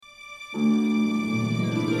I'm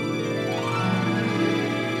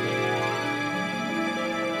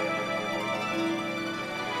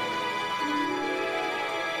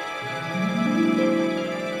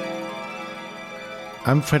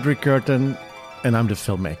Fredrik Gertten, and I'm the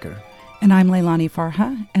filmmaker. And I'm Leilani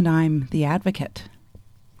Farha, and I'm the advocate.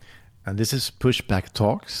 And this is Pushback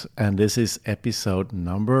Talks, and this is episode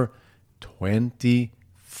number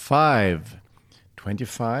 25.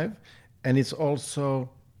 25, and it's also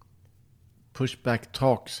Pushback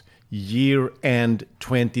Talks year-end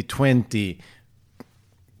 2020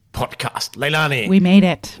 podcast. Leilani. We made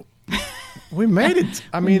it. We made it.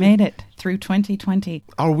 We made it through 2020.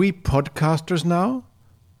 Are we podcasters now?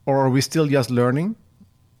 Or are we still just learning?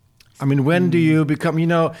 I mean, when do you become,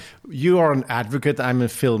 you are an advocate, I'm a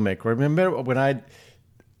filmmaker. Remember when I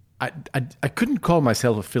couldn't call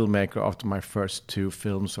myself a filmmaker after my first 2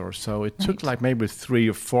 films or so. It took like maybe 3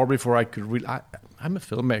 or 4 before I could really, I'm a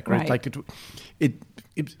filmmaker. Right.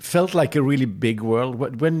 It felt like a really big world.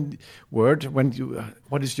 What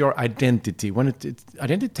is your identity?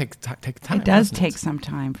 Identity takes time. It does take some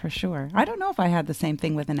time, for sure. I don't know if I had the same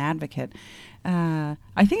thing with an advocate. I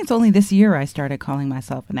think it's only this year I started calling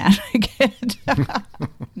myself an advocate.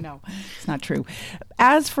 No, it's not true.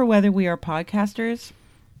 As for whether we are podcasters,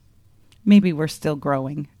 maybe we're still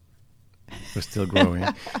growing. We're still growing.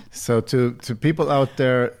 So to people out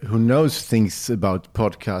there who knows things about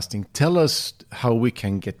podcasting, tell us how we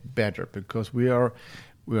can get better, because we are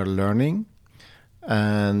learning,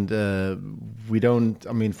 and we don't.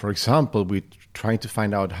 I mean, for example, we're trying to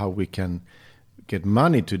find out how we can get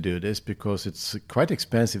money to do this, because it's quite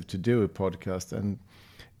expensive to do a podcast,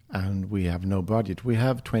 and we have no budget. We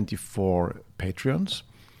have 24 Patreons.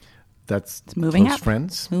 That's moving close up.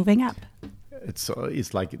 friends. Moving up.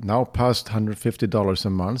 It's like now past $150 a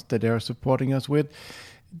month that they are supporting us with.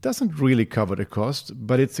 It doesn't really cover the cost,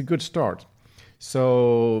 but it's a good start.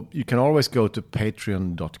 So you can always go to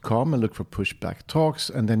patreon.com and look for Pushback Talks,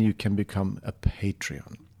 and then you can become a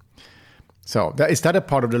Patreon. So is that a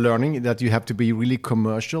part of the learning, that you have to be really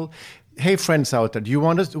commercial? Hey, friends out there, do you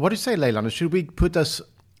want us? What do you say, Leilani? Should we put the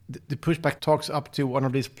Pushback Talks up to one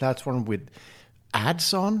of these platforms with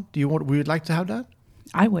ads on? Would you like to have that?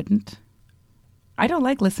 I wouldn't. I don't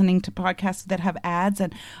like listening to podcasts that have ads.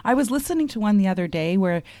 And I was listening to one the other day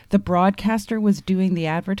where the broadcaster was doing the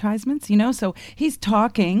advertisements, so he's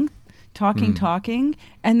talking,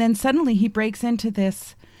 and then suddenly he breaks into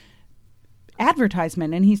this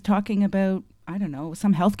advertisement and he's talking about, I don't know,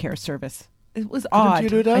 some healthcare service. It was odd. You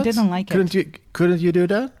do that? I didn't like it. Couldn't you do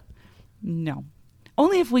that? No.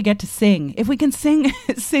 Only if we get to sing. If we can sing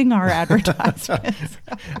our advertisements.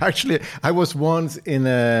 Actually, I was once in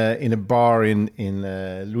a bar in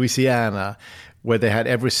Louisiana, where they had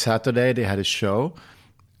every Saturday they had a show,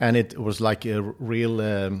 and it was like a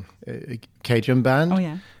real Cajun band. Oh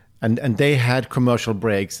yeah. And they had commercial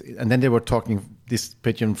breaks, and then they were talking this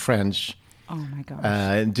pidgin French. Oh my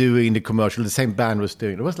gosh. Doing the commercial, the same band was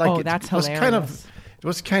doing it. Was like that's hilarious. It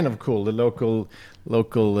was kind of cool. The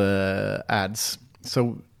local ads.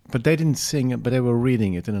 So, but they didn't sing it, but they were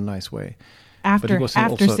reading it in a nice way. After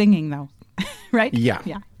singing, though, right? Yeah,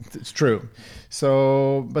 it's true.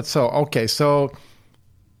 So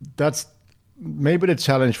that's maybe the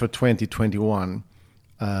challenge for 2021,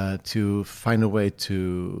 to find a way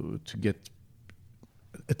to get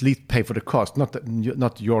at least pay for the cost,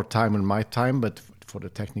 not your time and my time, but for the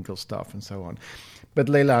technical stuff and so on. But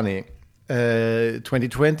Leilani,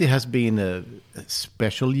 2020 has been a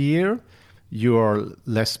special year. You are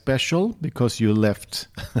less special because you left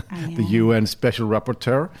the UN Special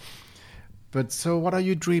Rapporteur. But so what are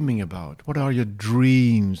you dreaming about? What are your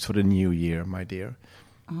dreams for the new year, my dear?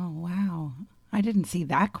 Oh, wow. I didn't see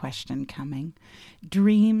that question coming.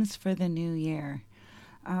 Dreams for the new year.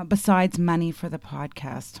 Besides money for the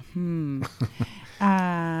podcast.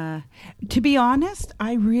 To be honest,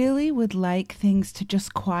 I really would like things to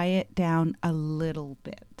just quiet down a little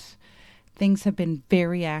bit. Things have been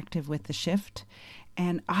very active with the shift.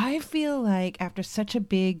 And I feel like after such a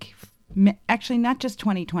big, actually not just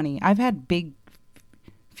 2020, I've had big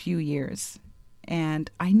few years. And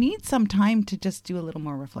I need some time to just do a little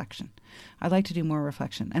more reflection. I'd like to do more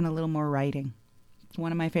reflection and a little more writing. It's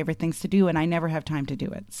one of my favorite things to do, and I never have time to do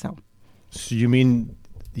it. So you mean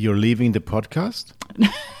you're leaving the podcast?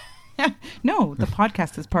 No, the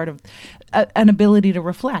podcast is part of an ability to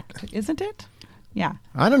reflect, isn't it? Yeah.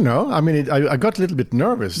 I don't know. I mean, I got a little bit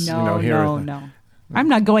nervous. No. I'm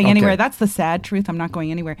not going anywhere. That's the sad truth. I'm not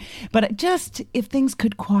going anywhere. But just if things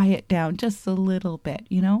could quiet down just a little bit,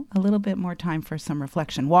 a little bit more time for some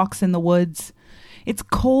reflection. Walks in the woods. It's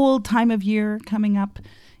cold time of year coming up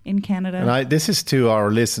in Canada. And this is to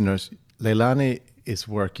our listeners. Leilani is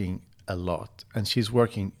working a lot, and she's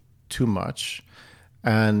working too much.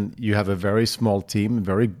 And you have a very small team, a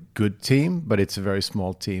very good team, but it's a very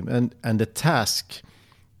small team. And the task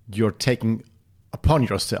you're taking upon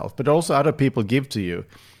yourself, but also other people give to you,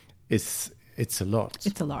 it's a lot.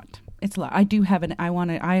 It's a lot. It's a lot. I do have I want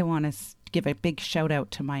to give a big shout out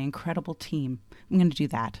to my incredible team. I'm going to do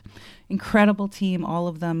that. Incredible team, all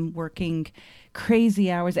of them working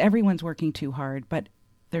crazy hours. Everyone's working too hard, but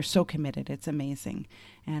they're so committed. It's amazing.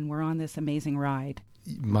 And we're on this amazing ride.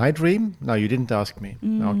 My dream? No, you didn't ask me.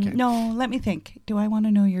 Okay. No, let me think. Do I want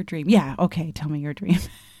to know your dream? Yeah, okay. Tell me your dream.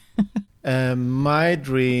 My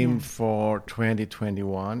dream for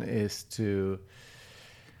 2021 is to...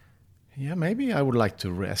 Yeah, maybe I would like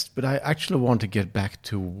to rest, but I actually want to get back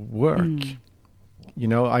to work. You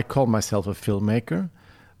know, I call myself a filmmaker,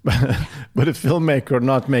 but a filmmaker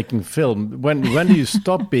not making film. When do you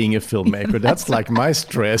stop being a filmmaker? That's like my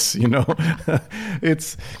stress, you know.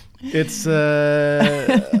 It's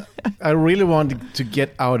I really want to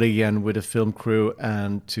get out again with a film crew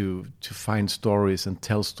and to find stories and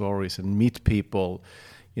tell stories and meet people.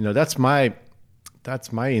 You know, that's my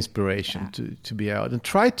inspiration to be out and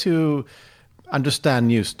try to understand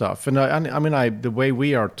new stuff. And I mean, the way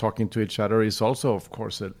we are talking to each other is also, of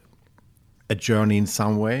course, a journey in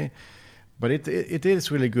some way. But it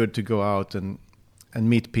is really good to go out and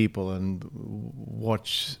meet people and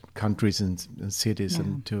watch countries and cities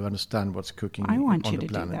and to understand what's cooking on the planet. I want you to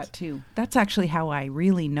do that too. That's actually how I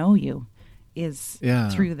really know you, is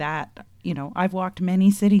through that. You know, I've walked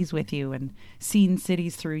many cities with you and seen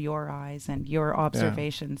cities through your eyes and your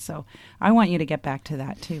observations. So I want you to get back to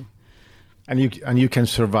that too. And you can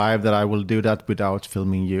survive that I will do that without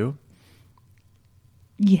filming you?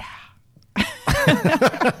 Yeah.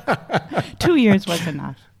 2 years was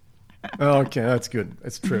enough. Okay, that's good.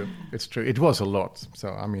 It's true. It's true. It was a lot. So,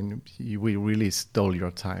 I mean, we really stole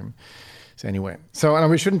your time. So anyway, and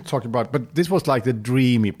we shouldn't talk about, but this was like the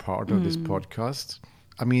dreamy part of this podcast.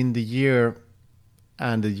 I mean, the year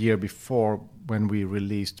and the year before when we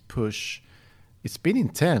released Push, it's been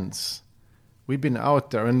intense. We've been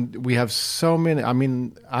out there and we have so many, I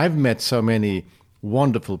mean, I've met so many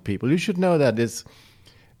wonderful people. You should know that it's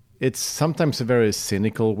sometimes a very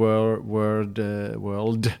cynical world,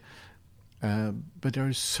 but there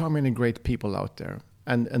are so many great people out there.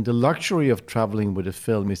 And the luxury of traveling with a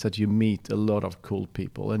film is that you meet a lot of cool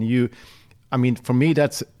people. And I mean, for me,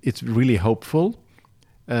 it's really hopeful.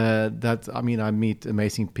 I meet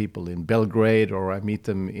amazing people in Belgrade, or I meet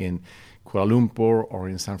them in Kuala Lumpur, or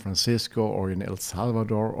in San Francisco, or in El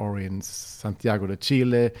Salvador, or in Santiago de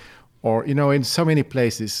Chile, or, you know, in so many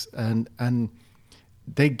places. And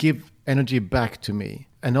they give energy back to me.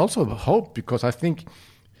 And also hope, because I think,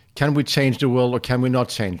 can we change the world or can we not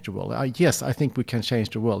change the world? Yes, I think we can change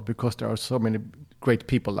the world because there are so many great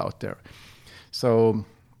people out there. So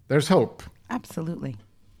there's hope. Absolutely.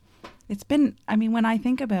 It's been, I mean, when I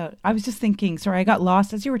think about, I was just thinking, sorry, I got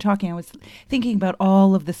lost as you were talking. I was thinking about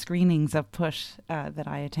all of the screenings of Push that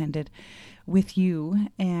I attended with you.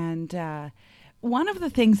 And one of the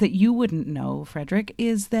things that you wouldn't know, Fredrik,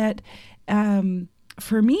 is that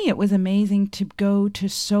for me, it was amazing to go to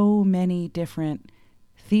so many different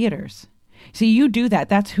theaters. So you do that.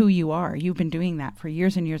 That's who you are. You've been doing that for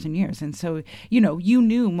years and years and years. And so, you know, you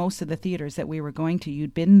knew most of the theaters that we were going to.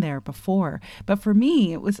 You'd been there before. But for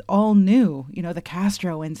me, it was all new. You know, the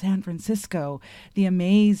Castro in San Francisco, the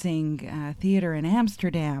amazing theater in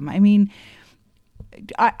Amsterdam. I mean,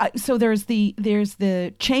 so there's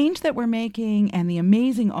the change that we're making and the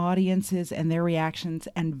amazing audiences and their reactions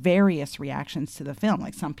and various reactions to the film.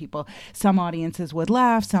 Like some audiences would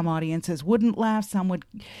laugh, some audiences wouldn't laugh, some would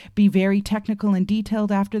be very technical and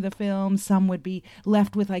detailed after the film, some would be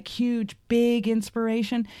left with like huge, big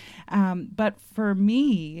inspiration. But for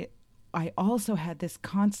me, I also had this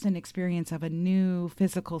constant experience of a new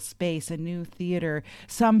physical space, a new theater,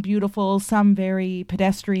 some beautiful, some very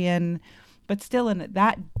pedestrian. But still,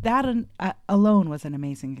 that alone was an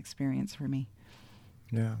amazing experience for me.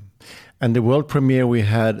 Yeah. And the world premiere we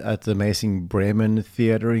had at the amazing Bremen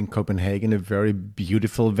Theater in Copenhagen, a very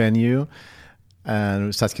beautiful venue.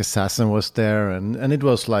 And Saskia Sassen was there. And it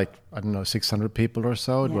was like, I don't know, 600 people or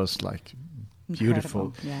so. It was like beautiful.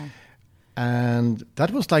 Incredible. Yeah. And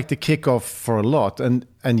that was like the kickoff for a lot. And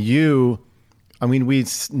you, I mean, we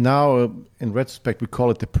now, in retrospect, we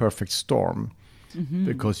call it the perfect storm. Mm-hmm.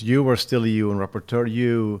 Because you were still you and rapporteur.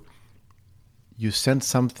 You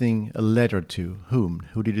sent a letter to whom?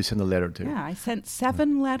 Who did you send a letter to? Yeah, I sent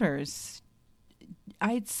 7 letters.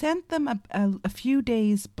 I'd sent them a few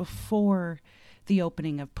days before the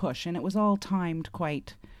opening of Push, and it was all timed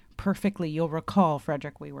quite perfectly. You'll recall,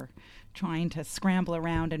 Frederick, we were trying to scramble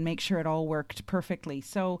around and make sure it all worked perfectly.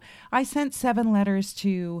 So I sent 7 letters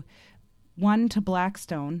one to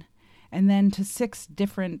Blackstone and then to 6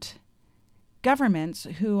 different governments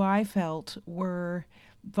who I felt were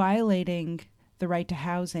violating the right to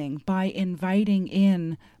housing by inviting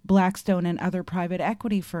in Blackstone and other private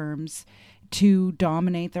equity firms to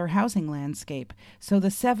dominate their housing landscape. So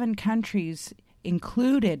the 7 countries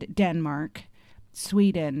included Denmark,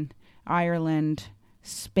 Sweden, Ireland,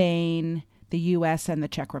 Spain, the US, and the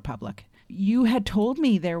Czech Republic. You had told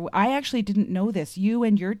me I actually didn't know this. You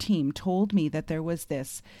and your team told me that there was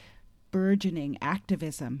this burgeoning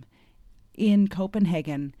activism in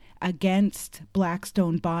Copenhagen against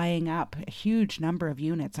Blackstone buying up a huge number of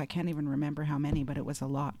units. I can't even remember how many, but it was a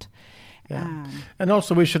lot. Yeah. And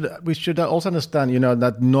also we should also understand,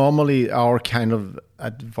 that normally our kind of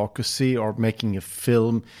advocacy or making a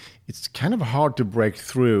film, it's kind of hard to break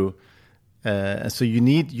through. So you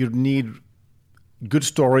need good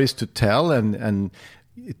stories to tell and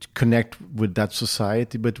connect with that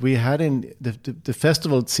society. But we had in the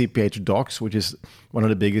festival CPH Docs, which is one of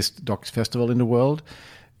the biggest docs festival in the world,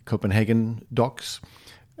 Copenhagen Docs.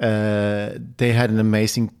 They had an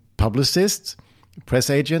amazing publicist, press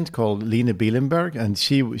agent called Line Bielenberg, and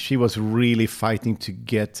she was really fighting to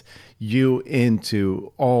get you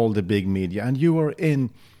into all the big media, and you were in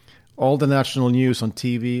all the national news on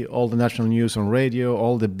TV, all the national news on radio,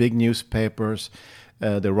 all the big newspapers,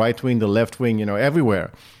 the right wing, the left wing,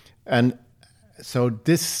 everywhere. And so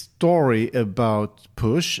this story about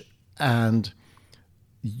Push and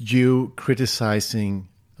you criticizing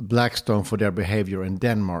Blackstone for their behavior in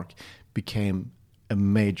Denmark became a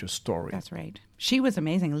major story. That's right. She was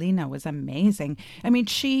amazing. Lena was amazing. I mean,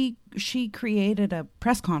 she created a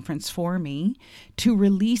press conference for me to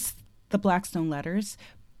release the Blackstone letters,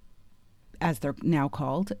 as they're now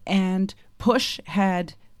called, and Push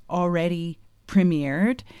had already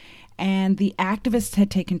premiered, and the activists had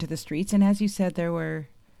taken to the streets. And as you said, there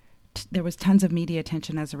was tons of media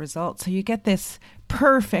attention as a result. So you get this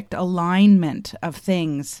perfect alignment of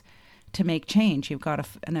things to make change. You've got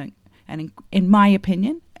in my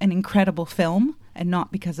opinion, an incredible film, and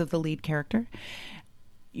not because of the lead character.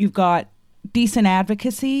 You've got decent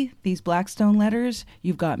advocacy, these Blackstone letters.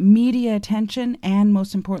 You've got media attention, and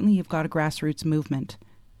most importantly, you've got a grassroots movement,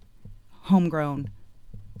 homegrown,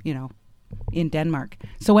 in Denmark.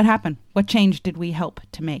 So what happened? What change did we help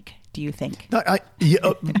to make, do you think?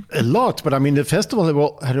 A lot, but I mean, the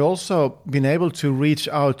festival had also been able to reach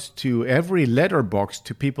out to every letterbox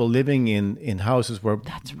to people living in houses where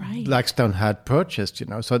That's right. Blackstone had purchased,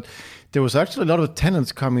 So there was actually a lot of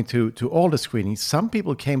tenants coming to all the screenings. Some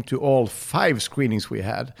people came to all 5 screenings we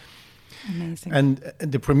had. Amazing. And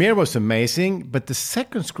the premiere was amazing, but the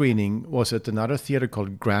second screening was at another theater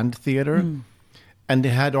called Grand Theater. And they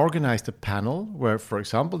had organized a panel where, for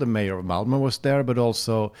example, the mayor of Malmö was there, but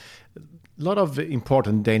also a lot of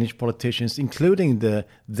important Danish politicians, including the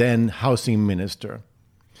then housing minister.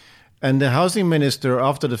 And the housing minister,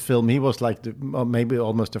 after the film, he was like maybe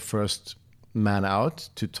almost the first man out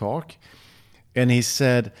to talk. And he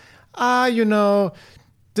said,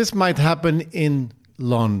 this might happen in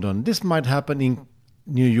London, this might happen in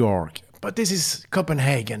New York, but this is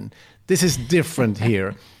Copenhagen. This is different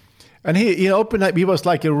here. And he opened up, he was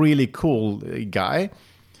like a really cool guy.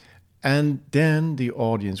 And then the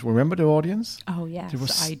audience, remember the audience? Oh, yes, they were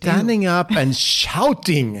standing up and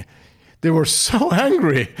shouting. They were so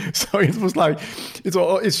angry. So it was like,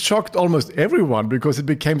 it shocked almost everyone because it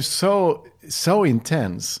became so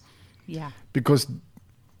intense. Yeah. Because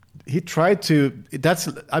he tried to,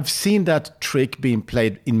 I've seen that trick being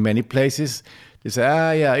played in many places. They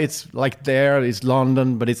say, it's like there, it's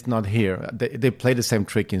London, but it's not here. They play the same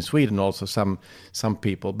trick in Sweden also, some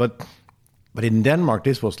people. But in Denmark,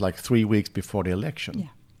 this was like 3 weeks before the election,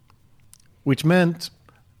 which meant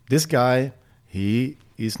this guy, he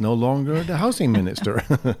is no longer the housing minister.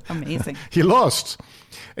 Amazing. He lost,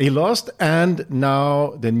 and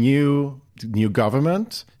now the new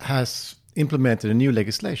government has implemented a new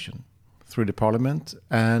legislation through the parliament,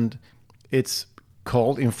 and it's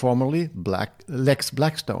called informally Lex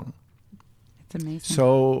Blackstone. It's amazing.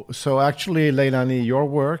 So actually, Leilani, your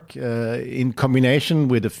work in combination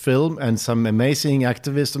with the film and some amazing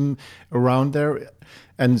activism around there,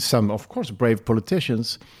 and some, of course, brave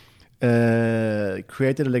politicians,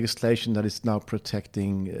 created a legislation that is now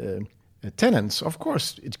protecting tenants. Of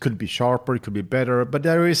course, it could be sharper, it could be better, but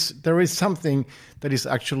there is something that is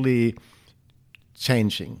actually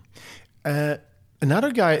changing.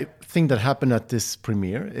 Another thing that happened at this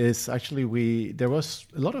premiere is actually there was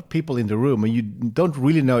a lot of people in the room, and you don't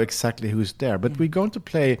really know exactly who's there. But we're going to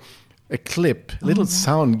play a clip, a little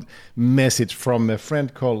sound message from a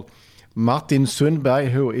friend called Martin Sundberg,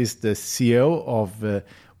 who is the CEO of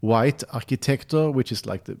White Arkitekter, which is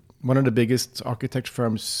like one of the biggest architecture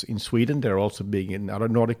firms in Sweden. They're also big in other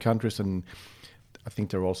Nordic countries, and I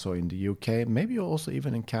think they're also in the UK, maybe also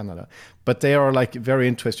even in Canada. But they are like a very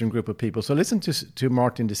interesting group of people. So listen to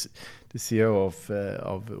Martin, the CEO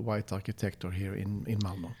of White Arkitekter here in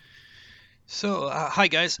Malmö. So, hi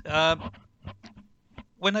guys.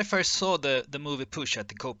 When I first saw the movie Push at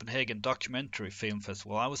the Copenhagen Documentary Film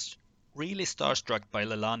Festival, I was really starstruck by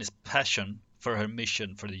Leilani's passion for her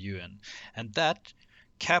mission for the UN. And that,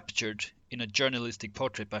 captured in a journalistic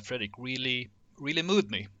portrait by Fredrik, really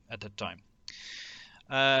moved me at that time.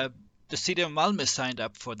 The city of Malmö signed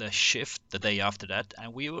up for the shift the day after that,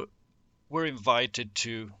 and we were invited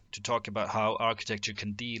to talk about how architecture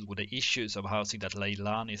can deal with the issues of housing that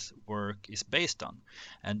Leilani's work is based on.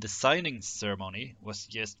 And the signing ceremony was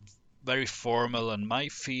just very formal, and my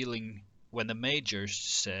feeling when the mayor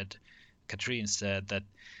Katrin said that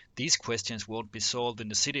these questions won't be solved in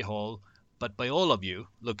the city hall, but by all of you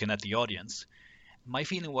looking at the audience, my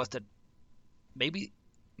feeling was that maybe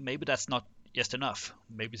that's not just enough.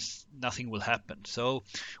 Maybe nothing will happen. So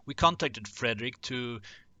we contacted Fredrik to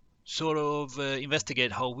sort of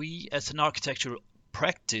investigate how we as an architectural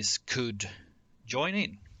practice could join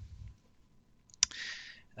in.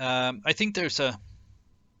 I think there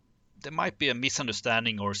might be a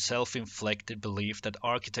misunderstanding or self-inflicted belief that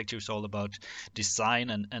architecture is all about design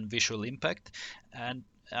and visual impact. And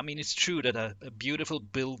I mean, it's true that a beautiful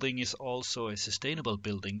building is also a sustainable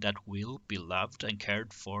building that will be loved and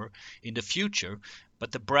cared for in the future.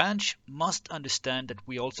 But the branch must understand that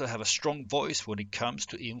we also have a strong voice when it comes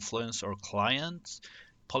to influence our clients,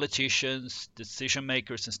 politicians, decision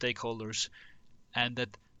makers, and stakeholders, and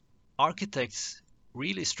that architects'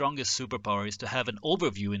 really strongest superpower is to have an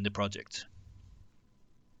overview in the project.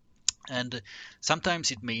 And sometimes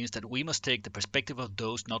it means that we must take the perspective of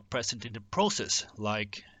those not present in the process,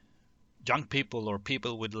 like young people or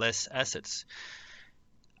people with less assets.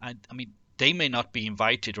 And I mean, they may not be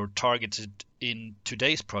invited or targeted in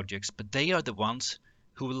today's projects, but they are the ones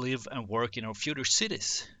who will live and work in our future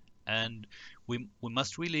cities. And we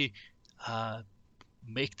must really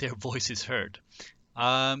make their voices heard.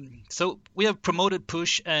 So we have promoted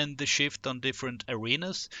Push and the shift on different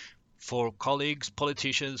arenas for colleagues,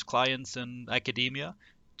 politicians, clients, and academia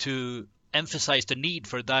to emphasize the need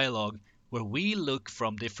for dialogue where we look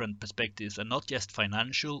from different perspectives and not just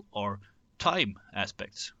financial or time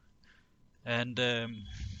aspects. And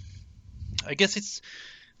I guess it's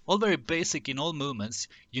all very basic in all movements.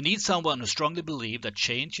 You need someone who strongly believes that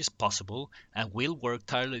change is possible and will work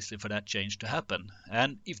tirelessly for that change to happen.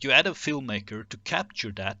 And if you add a filmmaker to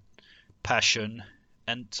capture that passion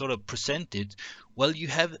and sort of present it, well, you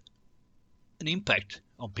have an impact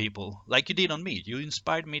on people like you did on me. You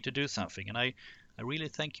inspired me to do something, and I really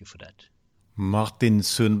thank you for that. Martin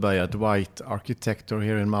Sundberg at White Arkitekter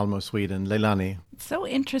here in Malmö, Sweden. Leilani. So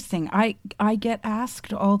interesting. I get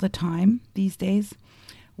asked all the time these days,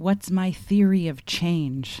 what's my theory of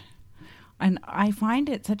change? And I find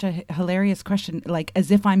it such a hilarious question, like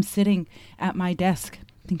as if I'm sitting at my desk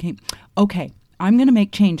thinking, okay, I'm going to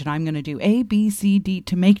make change and I'm going to do A, B, C, D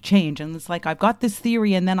to make change. And it's like, I've got this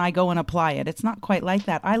theory and then I go and apply it. It's not quite like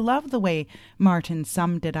that. I love the way Martin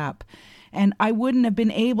summed it up. And I wouldn't have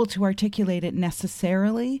been able to articulate it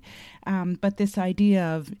necessarily. But this idea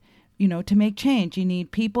of, to make change, you need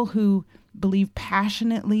people who believe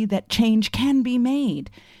passionately that change can be made.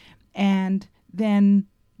 And then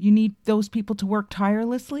you need those people to work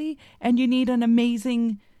tirelessly. And you need an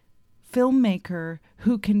amazing filmmaker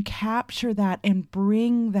who can capture that and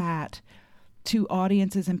bring that to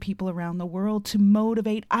audiences and people around the world to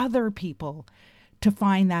motivate other people to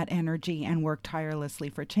find that energy and work tirelessly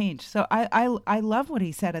for change. So I love what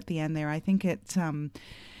he said at the end there. I think it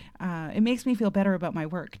makes me feel better about my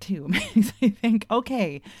work too. It makes me think,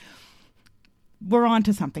 okay, we're on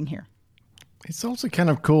to something here. It's also kind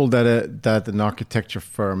of cool that an architecture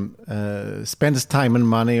firm spends time and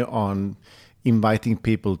money on inviting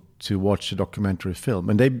people to watch a documentary film,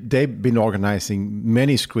 and they've been organizing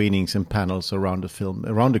many screenings and panels around the film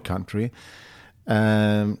around the country,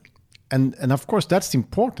 and of course that's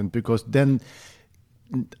important because then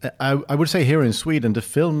I would say here in Sweden the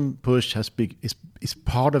film Push is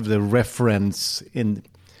part of the reference in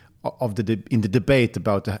the debate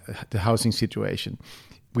about the housing situation.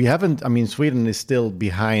 We haven't. I mean, Sweden is still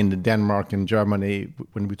behind Denmark and Germany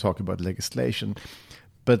when we talk about legislation,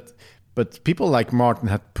 but But people like Martin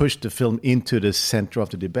had pushed the film into the center of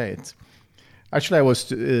the debate. Actually, I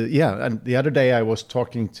was, and the other day I was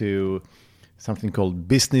talking to something called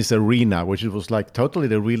Business Arena, which was like totally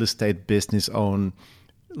the real estate business own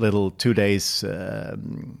little 2 days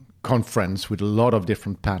conference with a lot of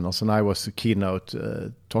different panels. And I was the keynote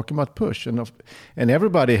talking about Push. And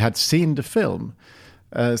everybody had seen the film.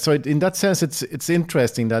 So in that sense, it's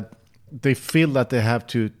interesting that they feel that they have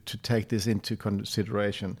to take this into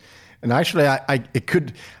consideration. And actually, I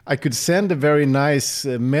could send a very nice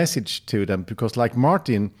message to them because, like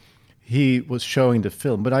Martin, he was showing the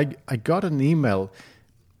film. But I got an email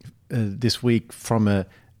this week from a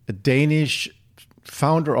Danish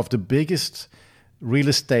founder of the biggest real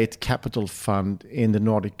estate capital fund in the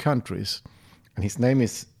Nordic countries. And his name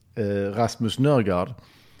is Rasmus Nørgaard.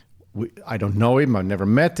 I don't know him. I've never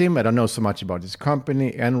met him. I don't know so much about his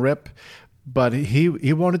company, NREP. But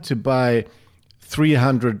he wanted to buy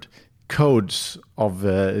 300 codes of,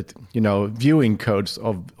 viewing codes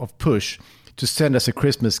of Push to send as a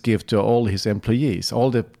Christmas gift to all his employees,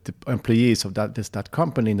 all the employees of that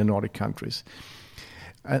company in the Nordic countries.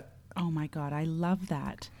 Oh my God, I love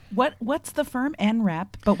that. What's the firm? NREP,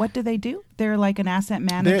 but what do they do? They're like an asset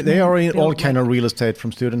management. They are in all kind of real estate,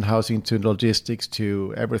 from student housing to logistics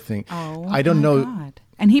to everything. Oh, I don't know. God.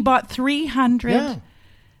 And he bought 300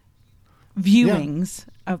 viewings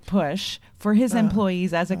of Push for his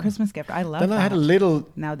employees as a Christmas gift. I love that. Then I had a little.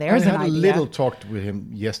 Now there's an idea. I had a little talk with him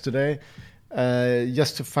yesterday,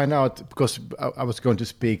 just to find out, because I was going to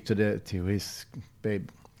speak to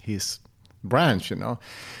his branch,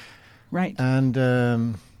 Right.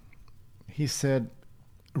 And he said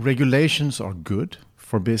regulations are good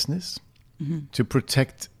for business. Mm-hmm. To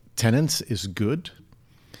protect tenants is good.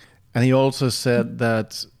 And he also said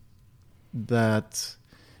that the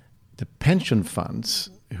pension funds,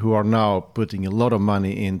 who are now putting a lot of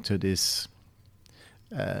money into this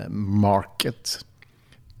market,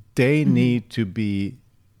 they need to be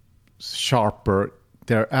sharper.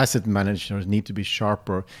 Their asset managers need to be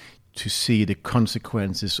sharper to see the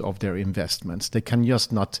consequences of their investments. They can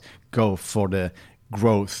just not go for the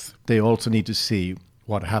growth. They also need to see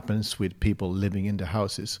what happens with people living in the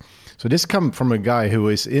houses. So this comes from a guy who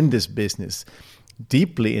is in this business,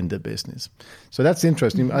 deeply in the business. So that's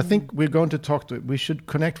interesting. Mm-hmm. I think we're going to we should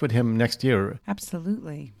connect with him next year.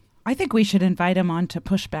 Absolutely. I think we should invite him on to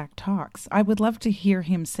Pushback Talks. I would love to hear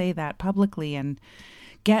him say that publicly and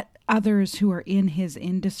get others who are in his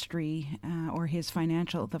industry or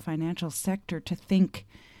the financial sector to think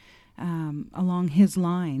along his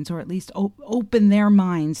lines, or at least open their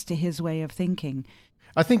minds to his way of thinking.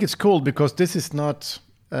 I think it's cool because this is not.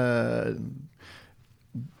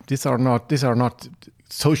 These are not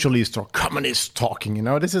socialists or communists talking.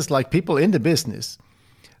 This is like people in the business,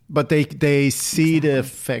 but they see the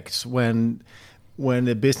effects when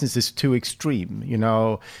the business is too extreme.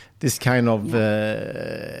 This kind of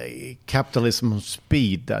capitalism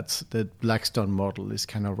speed that the Blackstone model is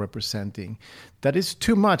kind of representing. That is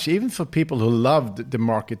too much, even for people who love the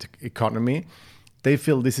market economy. They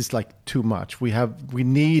feel this is like too much. We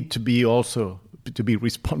need to be also to be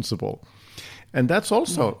responsible. And that's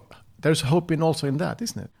also, there's hope also in that,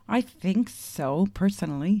 isn't it? I think so,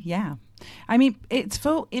 personally, yeah. I mean, it's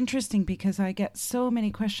so interesting because I get so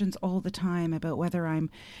many questions all the time about whether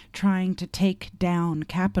I'm trying to take down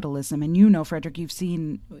capitalism. And Fredrik, you've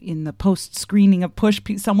seen in the post-screening of Push,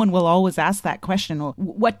 someone will always ask that question. Well,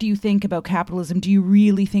 what do you think about capitalism? Do you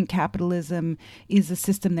really think capitalism is a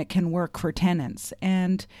system that can work for tenants?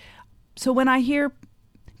 And so when I hear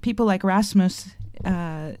people like Rasmus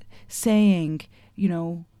saying,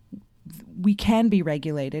 we can be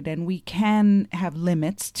regulated and we can have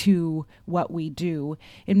limits to what we do,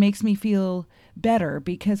 it makes me feel better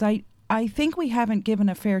because I think we haven't given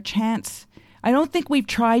a fair chance. I don't think we've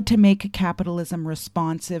tried to make capitalism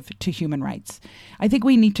responsive to human rights. I think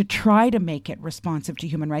we need to try to make it responsive to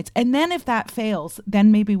human rights. And then if that fails,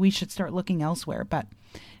 then maybe we should start looking elsewhere. But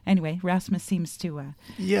anyway, Rasmus seems to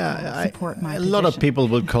support my position. A lot of people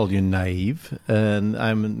will call you naive, and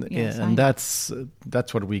that's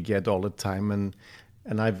what we get all the time.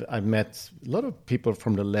 And I've met a lot of people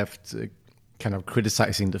from the left kind of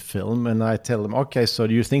criticizing the film, and I tell them, okay, so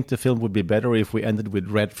do you think the film would be better if we ended with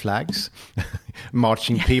red flags,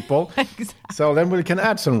 marching people? Exactly. So then we can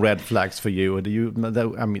add some red flags for you. I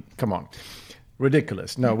mean, come on,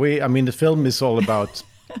 ridiculous. No, the film is all about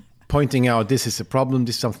pointing out this is a problem,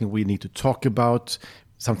 this is something we need to talk about,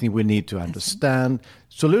 something we need to understand.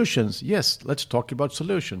 Solutions, yes, let's talk about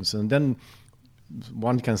solutions. And then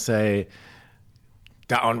one can say,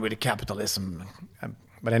 down with the capitalism.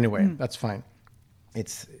 But anyway, that's fine.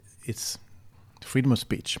 It's freedom of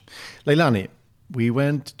speech. Leilani, we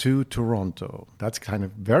went to Toronto. That's kind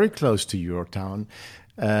of very close to your town.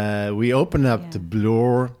 We opened up the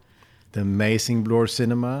Bloor, the amazing Bloor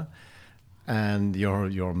Cinema, and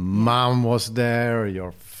your mom was there,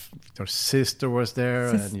 your sister was there,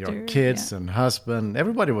 and your kids and husband.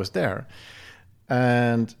 Everybody was there,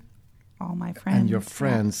 and all my friends and your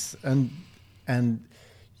friends and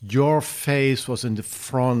your face was in the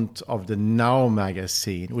front of the Now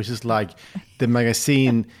magazine, which is like the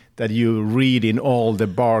magazine that you read in all the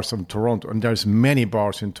bars in Toronto, and there's many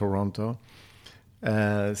bars in Toronto.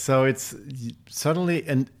 So it's suddenly,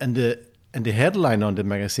 and the headline on the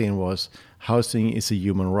magazine was "Housing is a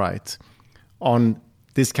Human Right." On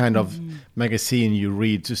this kind of magazine, you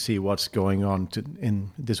read to see what's going on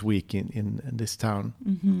in this week in this town.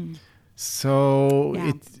 Mm-hmm. So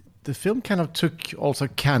the film kind of took also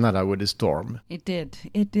Canada with a storm. It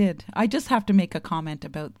did. I just have to make a comment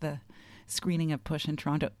about the screening of Push in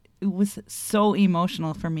Toronto. It was so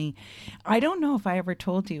emotional for me. I don't know if I ever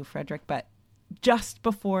told you, Fredrik, but just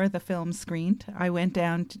before the film screened, I went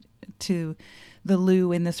down to the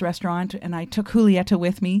loo in this restaurant and I took Julieta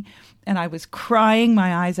with me and I was crying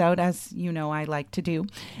my eyes out, as you know I like to do.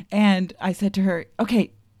 And I said to her,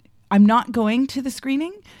 okay, I'm not going to the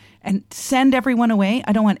screening, and send everyone away.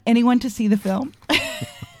 I don't want anyone to see the film.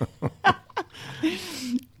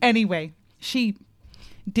 Anyway, she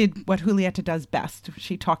did what Julieta does best.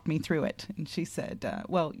 She talked me through it. And she said,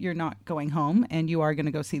 well, you're not going home and you are going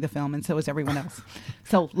to go see the film, and so is everyone else.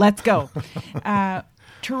 So let's go.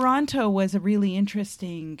 Toronto was a really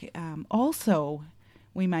interesting, also,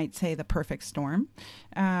 we might say, the perfect storm.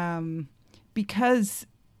 Because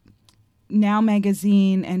Now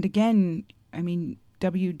Magazine, and again, I mean,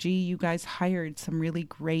 WG, you guys hired some really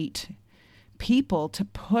great people to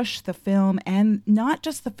push the film, and not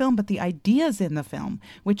just the film, but the ideas in the film,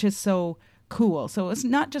 which is so cool. So it's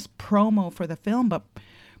not just promo for the film, but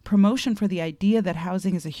promotion for the idea that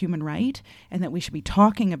housing is a human right and that we should be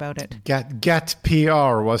talking about it. Get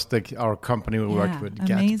PR was our company we worked with.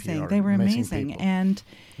 Amazing. They were amazing. People.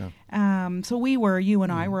 And so you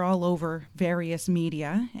and I were all over various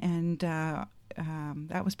media, and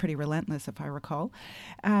that was pretty relentless, if I recall.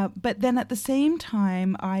 But then at the same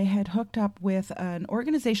time, I had hooked up with an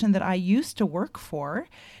organization that I used to work for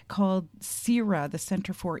called CERA, the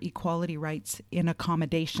Center for Equality Rights in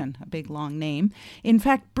Accommodation, a big long name. In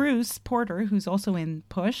fact, Bruce Porter, who's also in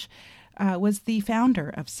Push, was the founder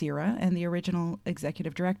of CERA and the original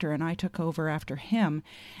executive director, and I took over after him.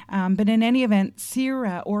 But in any event,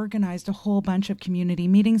 CERA organized a whole bunch of community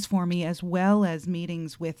meetings for me, as well as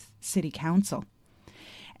meetings with City Council.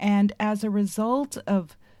 And as a result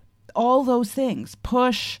of all those things,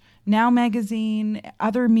 Push, Now Magazine,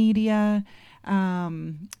 other media,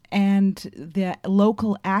 and the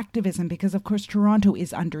local activism, because of course Toronto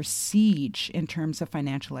is under siege in terms of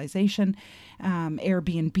financialization.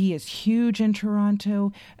 Airbnb is huge in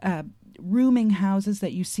Toronto. Rooming houses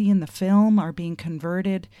that you see in the film are being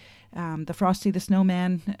converted. The Frosty the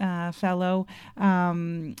Snowman fellow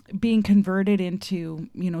being converted into,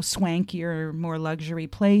 swankier, more luxury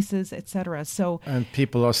places, etc. And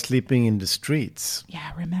people are sleeping in the streets.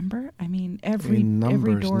 Yeah, remember? I mean, every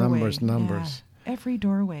doorway. Numbers. Yeah, every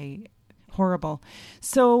doorway. Horrible.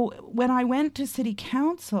 So when I went to City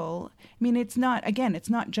Council, I mean, it's not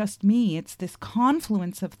just me. It's this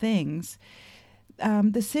confluence of things.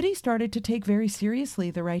 The city started to take very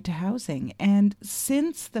seriously the right to housing. And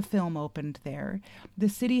since the film opened there, the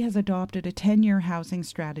city has adopted a 10-year housing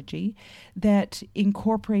strategy that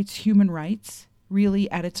incorporates human rights really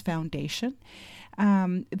at its foundation.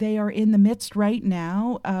 They are in the midst right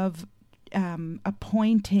now of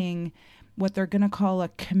appointing what they're going to call a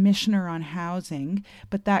commissioner on housing,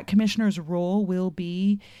 but that commissioner's role will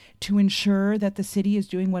be to ensure that the city is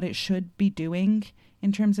doing what it should be doing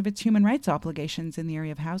in terms of its human rights obligations in the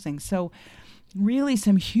area of housing. So really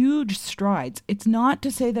some huge strides. It's not to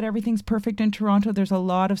say that everything's perfect in Toronto. There's a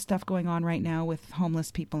lot of stuff going on right now with homeless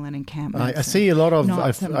people and encampments. I see a lot of,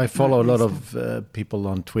 I follow a lot of people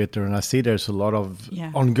on Twitter, and I see there's a lot of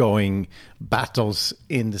ongoing battles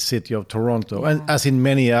in the city of Toronto, and as in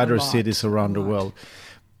many other cities around the world.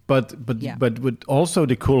 But also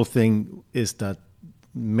the cool thing is that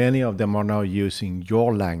many of them are now using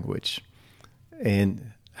your language.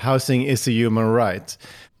 And housing is a human right.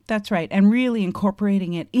 That's right. And really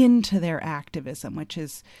incorporating it into their activism, which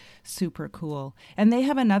is super cool. And they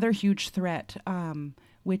have another huge threat,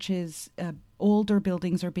 which is older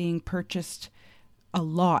buildings are being purchased a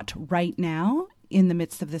lot right now in the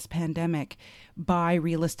midst of this pandemic by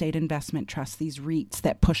real estate investment trusts, these REITs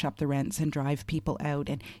that push up the rents and drive people out.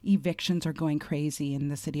 And evictions are going crazy in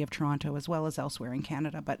the city of Toronto as well as elsewhere in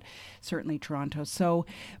Canada, but certainly Toronto. So,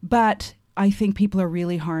 but I think people are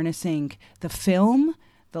really harnessing the film,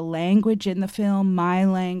 the language in the film, my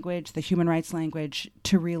language, the human rights language,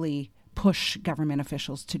 to really push government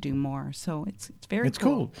officials to do more. So it's very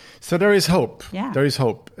cool. So there is hope. Yeah. There is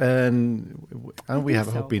hope. And we have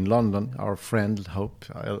hope in London, our friend Hope.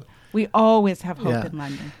 We always have hope in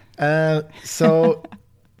London. So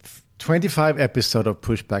 25 episodes of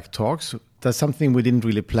Pushback Talks. That's something we didn't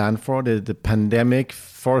really plan for. The pandemic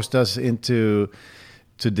forced us into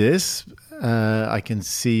this. I can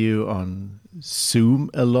see you on Zoom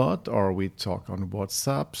a lot, or we talk on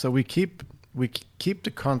WhatsApp. So we keep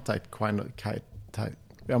the contact quite tight.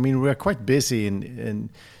 I mean, we are quite busy in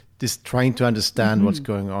this trying to understand what's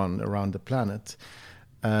going on around the planet.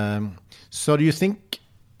 So do you think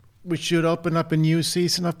we should open up a new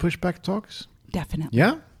season of Pushback Talks? Definitely.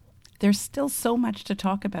 Yeah? There's still so much to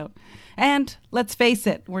talk about. And let's face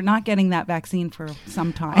it, we're not getting that vaccine for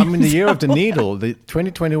some time. I mean, the year of the needle, the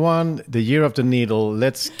 2021, the year of the needle.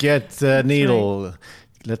 Let's get the needle. Right.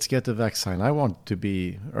 Let's get the vaccine. I want to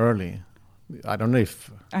be early. I don't know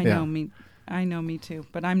if... I know me too,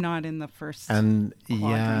 but I'm not in the first. And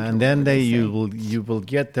and then you will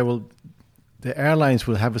get, the airlines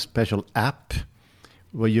will have a special app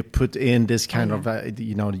where you put in this kind of,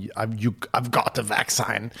 I've got the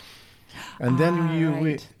vaccine. And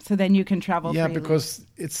then so then you can travel freely. Because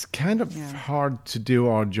it's kind of hard to do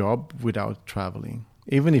our job without traveling,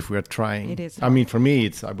 even if we're trying. It is. I mean, for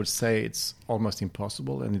me, I would say it's almost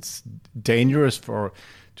impossible, and it's dangerous to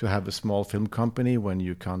have a small film company when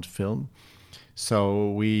you can't film.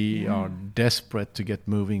 So we are desperate to get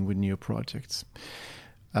moving with new projects,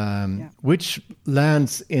 which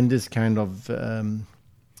lands in this kind of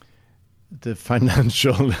the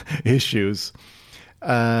financial issues.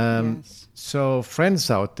 So friends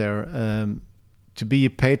out there, to be a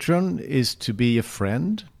patron is to be a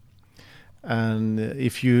friend. And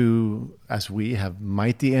if you, as we have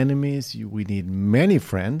mighty enemies, we need many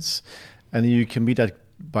friends. And you can be that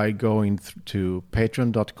by going to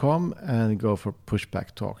patreon.com and go for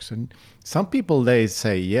Pushback Talks. And some people, they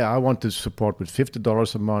say, I want to support with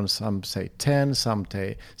 $50 a month. Some say 10, some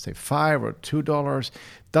say $5 or $2.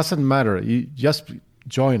 Doesn't matter. You just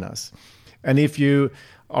join us. And if you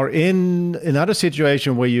are in another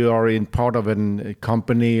situation where you are in part of a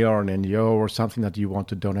company or an NGO or something that you want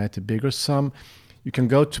to donate a bigger sum, you can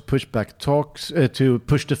go to Pushback Talks, to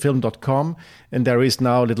pushthefilm.com, and there is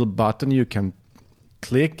now a little button you can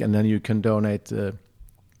click, and then you can donate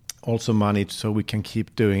also money so we can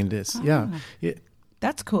keep doing this.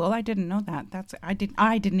 That's cool. I didn't know that. I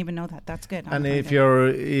didn't even know that. That's good. And if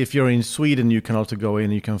you're in Sweden, you can also go in.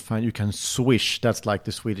 You can swish. That's like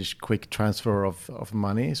the Swedish quick transfer of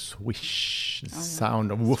money. Swish, the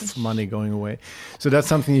sound of woof money going away. So that's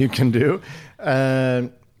something you can do,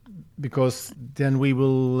 because then we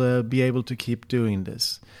will be able to keep doing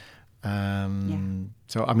this.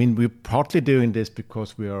 So I mean, we're partly doing this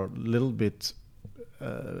because we are a little bit.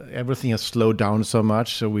 Everything has slowed down so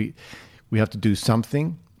much, so we have to do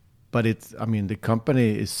something, but the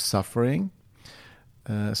company is suffering.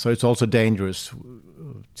 So it's also dangerous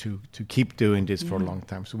to keep doing this for a long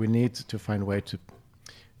time. So we need to find a way to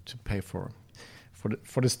pay for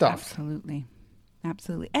the stuff.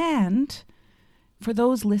 Absolutely. And for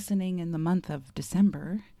those listening in the month of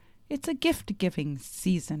December, it's a gift giving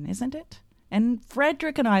season, isn't it? And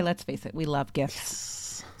Frederick and I, let's face it, we love gifts.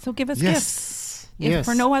 Yes. So give us gifts. If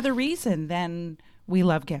for no other reason, then we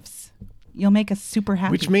love gifts. You'll make us super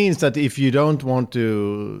happy. Which means that if you don't want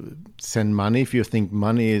to send money, if you think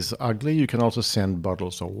money is ugly, you can also send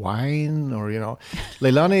bottles of wine or,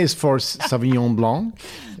 Leilani is for Sauvignon Blanc.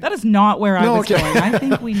 That is not where I was going. I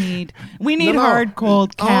think we need hard,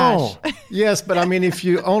 cold cash. Oh, yes, but if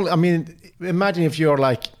you imagine if you're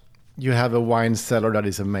like, you have a wine cellar that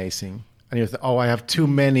is amazing. And you think, I have too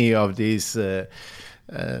many of these 82,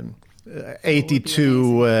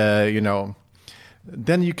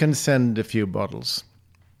 then you can send a few bottles,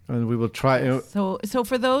 and we will try. So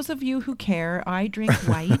for those of you who care, I drink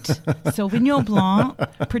white Sauvignon Blanc,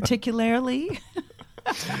 particularly.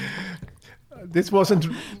 This wasn't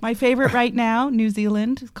my favorite right now. New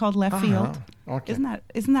Zealand. It's called Left Field. Okay.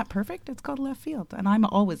 Isn't that perfect? It's called Left Field, and I'm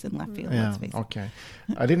always in Left Field. Let's face it. Okay.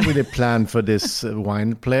 I didn't really plan for this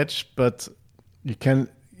wine pledge, but you can,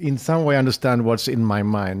 in some way, understand what's in my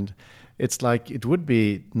mind. It's like it would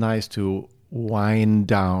be nice to wind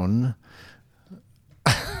down.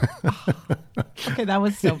 Okay, that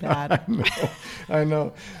was so bad. I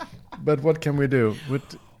know. But what can we do?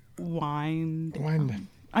 Wind. Wind.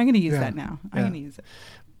 I'm going to use that now. I'm going to use it.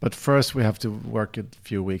 But first, we have to work a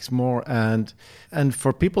few weeks more. And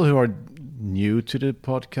for people who are new to the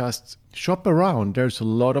podcast, shop around. There's a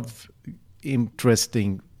lot of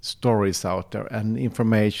interesting stories out there and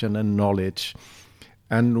information and knowledge.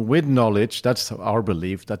 And with knowledge, that's our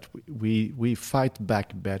belief that we fight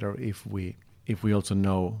back better if we also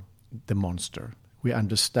know the monster. We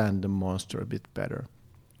understand the monster a bit better.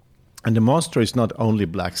 And the monster is not only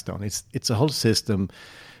Blackstone. It's a whole system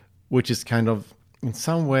which is kind of in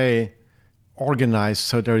some way organized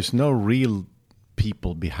so there is no real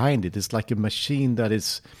people behind it. It's like a machine that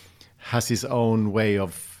has its own way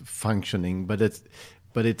of functioning, but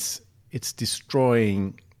it's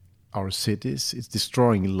destroying our cities, it's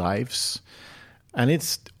destroying lives, and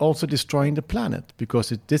it's also destroying the planet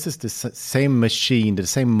because this is the same machine, the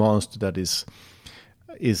same monster that is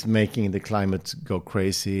making the climate go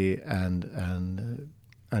crazy, and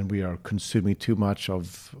we are consuming too much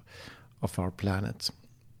of our planet.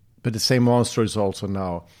 But the same monster is also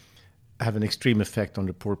now have an extreme effect on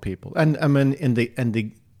the poor people, and I mean,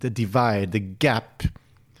 the divide, the gap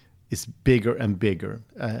is bigger and bigger.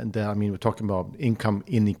 And I mean, we're talking about income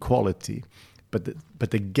inequality, but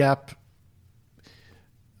the gap.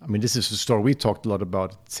 I mean, this is a story we talked a lot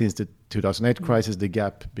about since the 2008 crisis. The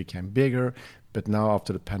gap became bigger, but now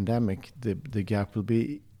after the pandemic, the gap will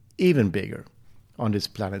be even bigger on this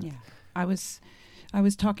planet. Yeah, I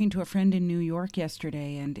was talking to a friend in New York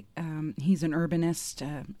yesterday, and he's an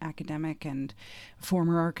urbanist, academic, and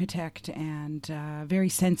former architect, and very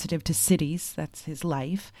sensitive to cities. That's his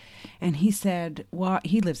life. And he said,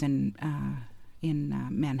 he lives in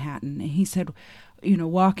Manhattan, and he said,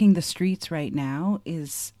 walking the streets right now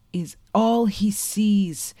is all he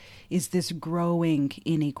sees is this growing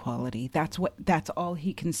inequality. That's all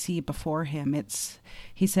he can see before him.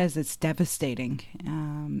 He says it's devastating.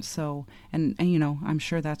 So I'm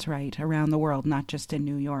sure that's right around the world, not just in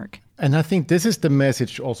New York. And I think this is the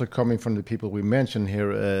message also coming from the people we mentioned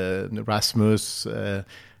here, Rasmus, the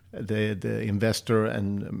investor,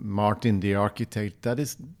 and Martin, the architect.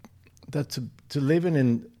 That to live in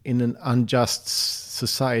an unjust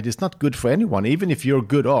society is not good for anyone. Even if you're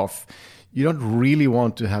good off, you don't really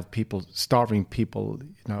want to have starving people,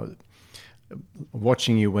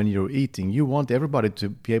 watching you when you're eating. You want everybody to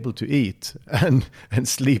be able to eat and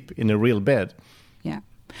sleep in a real bed. Yeah.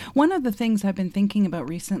 One of the things I've been thinking about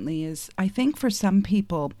recently is I think for some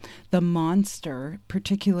people, the monster,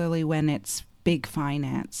 particularly when it's big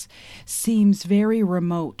finance, seems very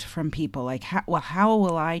remote from people. Like, how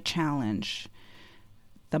will I challenge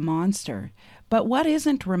the monster? But what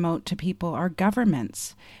isn't remote to people are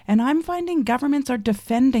governments. And I'm finding governments are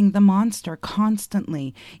defending the monster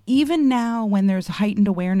constantly. Even now, when there's heightened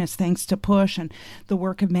awareness thanks to PUSH and the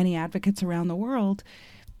work of many advocates around the world,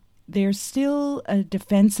 there's still a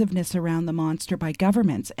defensiveness around the monster by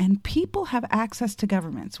governments, and people have access to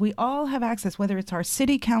governments. We all have access, whether it's our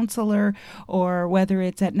city councilor or whether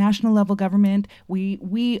it's at national level government. We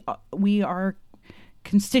are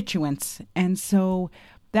constituents, and so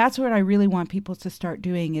that's what I really want people to start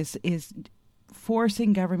doing is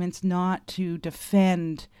forcing governments not to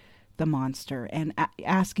defend the monster and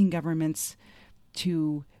asking governments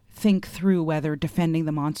to think through whether defending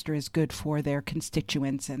the monster is good for their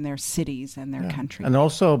constituents and their cities and their country. And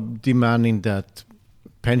also demanding that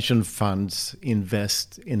pension funds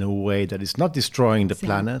invest in a way that is not destroying the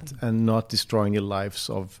planet and not destroying the lives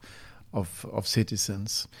of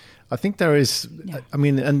citizens. I think there is, I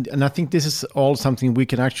mean, and I think this is all something we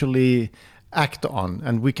can actually act on,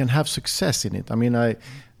 and we can have success in it. I mean, I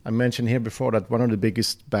mentioned here before that one of the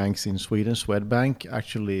biggest banks in Sweden, Swedbank,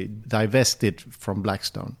 actually divested from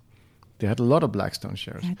Blackstone. They had a lot of Blackstone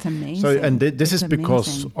shares. That's amazing. So, and this is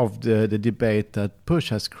because of the debate that PUSH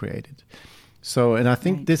has created. So, and I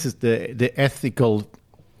think this is the ethics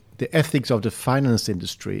of the finance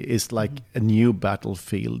industry is like a new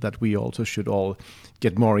battlefield that we also should all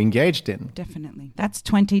get more engaged in. Definitely. That's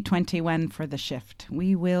 2021 for the shift.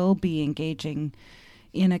 We will be engaging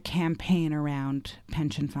in a campaign around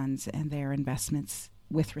pension funds and their investments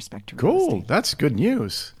with respect to real estate. That's good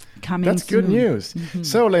news. That's good news. Mm-hmm.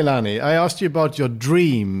 So, Leilani, I asked you about your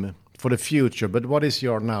dream for the future, but what is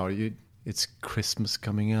your now? It's Christmas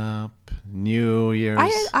coming up, New Year's.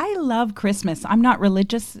 I love Christmas. I'm not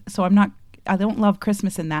religious, so I don't love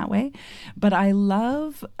Christmas in that way, but I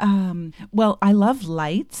love I love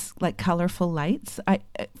lights, like colorful lights.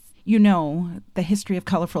 The history of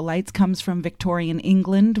colorful lights comes from Victorian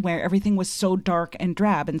England, where everything was so dark and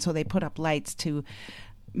drab, and so they put up lights to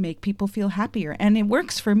make people feel happier. And it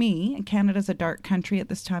works for me. And Canada's a dark country at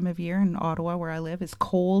this time of year, and Ottawa, where I live, is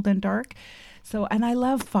cold and dark. So, and I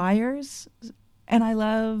love fires, and I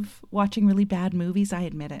love watching really bad movies. I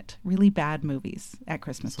admit it, really bad movies at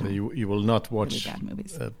Christmas time. So you will not watch really bad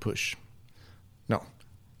movies. Push. No.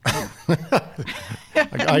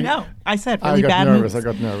 No, I said really bad movies. I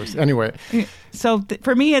got nervous. Anyway. So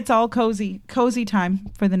for me, it's all cozy time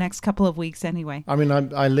for the next couple of weeks anyway. I mean,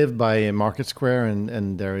 I live by a market square,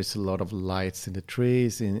 and there is a lot of lights in the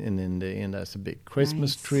trees, and there's a big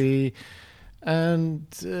Christmas tree, and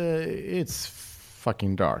it's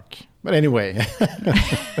fucking dark. But anyway,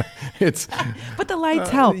 it's. But the lights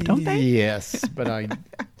help, don't they? Yes, but I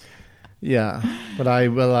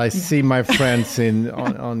see my friends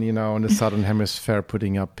on the southern hemisphere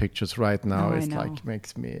putting up pictures right now. It's like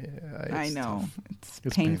makes me. I know tough.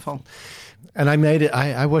 it's painful. And I made it.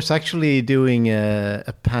 I was actually doing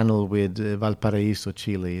a panel with Valparaiso,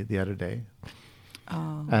 Chile, the other day.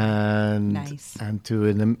 Oh, and nice! And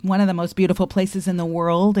to one of the most beautiful places in the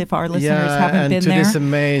world. If our listeners haven't been there, and to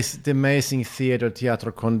this amazing theater,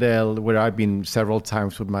 Teatro Condell, where I've been several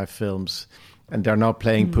times with my films. And they're now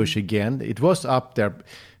playing Push again. It was up there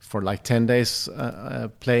for like 10 days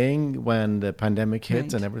playing when the pandemic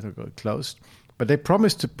hit and everything got closed. But they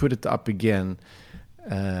promised to put it up again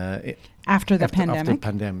after the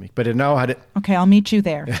pandemic. But it now had it. Okay, I'll meet you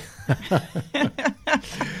there.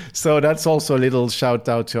 So that's also a little shout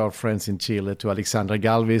out to our friends in Chile, to Alexandra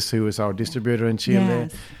Galvis, who is our distributor in Chile.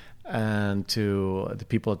 Yes. And to the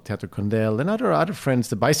people at Teatro Condell and other friends,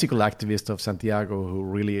 the bicycle activists of Santiago, who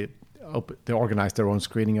really they organize their own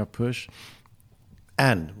screening of Push,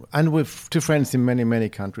 and with two friends in many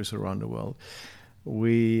countries around the world.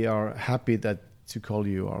 We are happy to call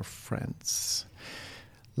you our friends.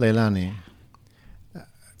 Leilani,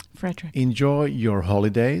 Fredrik, enjoy your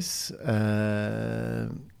holidays,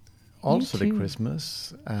 also the too.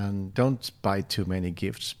 Christmas, and don't buy too many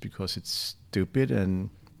gifts because it's stupid and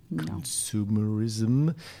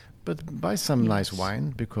consumerism. But buy some nice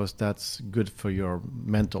wine because that's good for your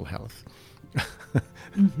mental health.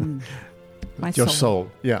 Your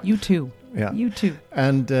soul. Yeah. You too. Yeah. You too.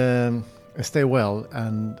 And stay well.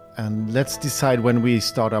 And let's decide when we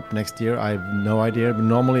start up next year. I have no idea. But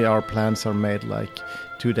normally our plans are made like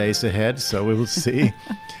 2 days ahead, so we will see.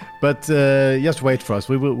 But just wait for us.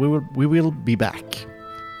 We will be back.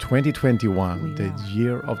 2021, the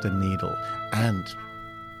year of the needle, and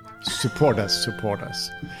support us.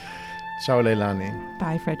 Ciao, Leilani.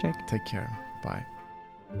 Bye, Fredrik. Take care. Bye.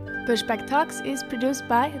 Pushback Talks is produced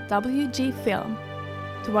by WG Film.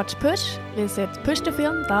 To watch Push, visit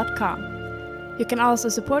pushthefilm.com. You can also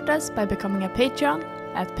support us by becoming a Patreon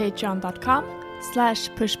at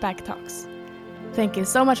patreon.com/pushbacktalks. Thank you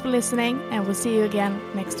so much for listening, and we'll see you again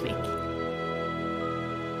next week.